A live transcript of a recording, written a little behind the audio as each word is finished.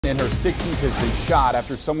In her 60s has been shot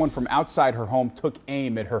after someone from outside her home took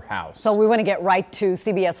aim at her house. So we want to get right to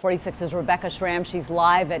CBS 46's Rebecca Schramm. She's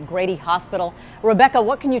live at Grady Hospital. Rebecca,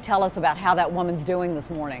 what can you tell us about how that woman's doing this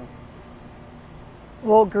morning?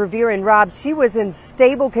 Well, Gravir and Rob, she was in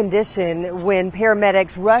stable condition when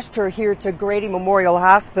paramedics rushed her here to Grady Memorial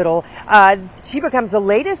Hospital. She becomes the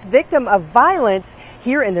latest victim of violence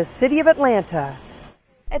here in the city of Atlanta.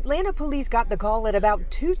 Atlanta police got the call at about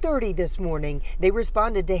 2:30 this morning. They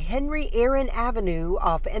responded to Henry Aaron Avenue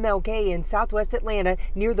off MLK in southwest Atlanta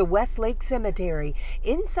near the Westlake Cemetery.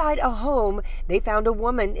 Inside a home, they found a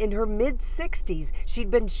woman in her mid-60s. She'd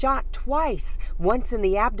been shot twice, once in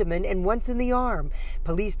the abdomen and once in the arm.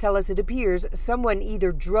 Police tell us it appears someone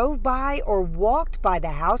either drove by or walked by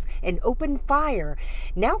the house and opened fire.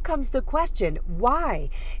 Now comes the question, why?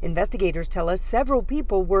 Investigators tell us several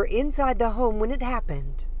people were inside the home when it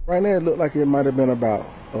happened. Right now, it looked like it might have been about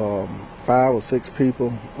 5 or 6 people.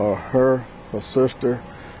 Her sister,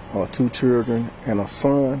 2 children, and a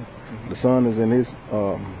son. The son is in his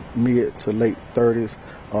mid to late 30s.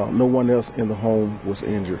 No one else in the home was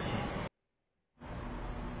injured.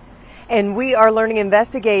 And we are learning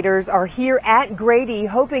investigators are here at Grady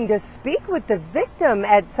hoping to speak with the victim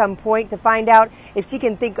at some point to find out if she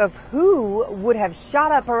can think of who would have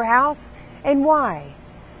shot up her house and why.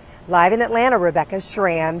 Live in Atlanta, Rebecca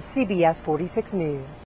Schramm, CBS 46 News.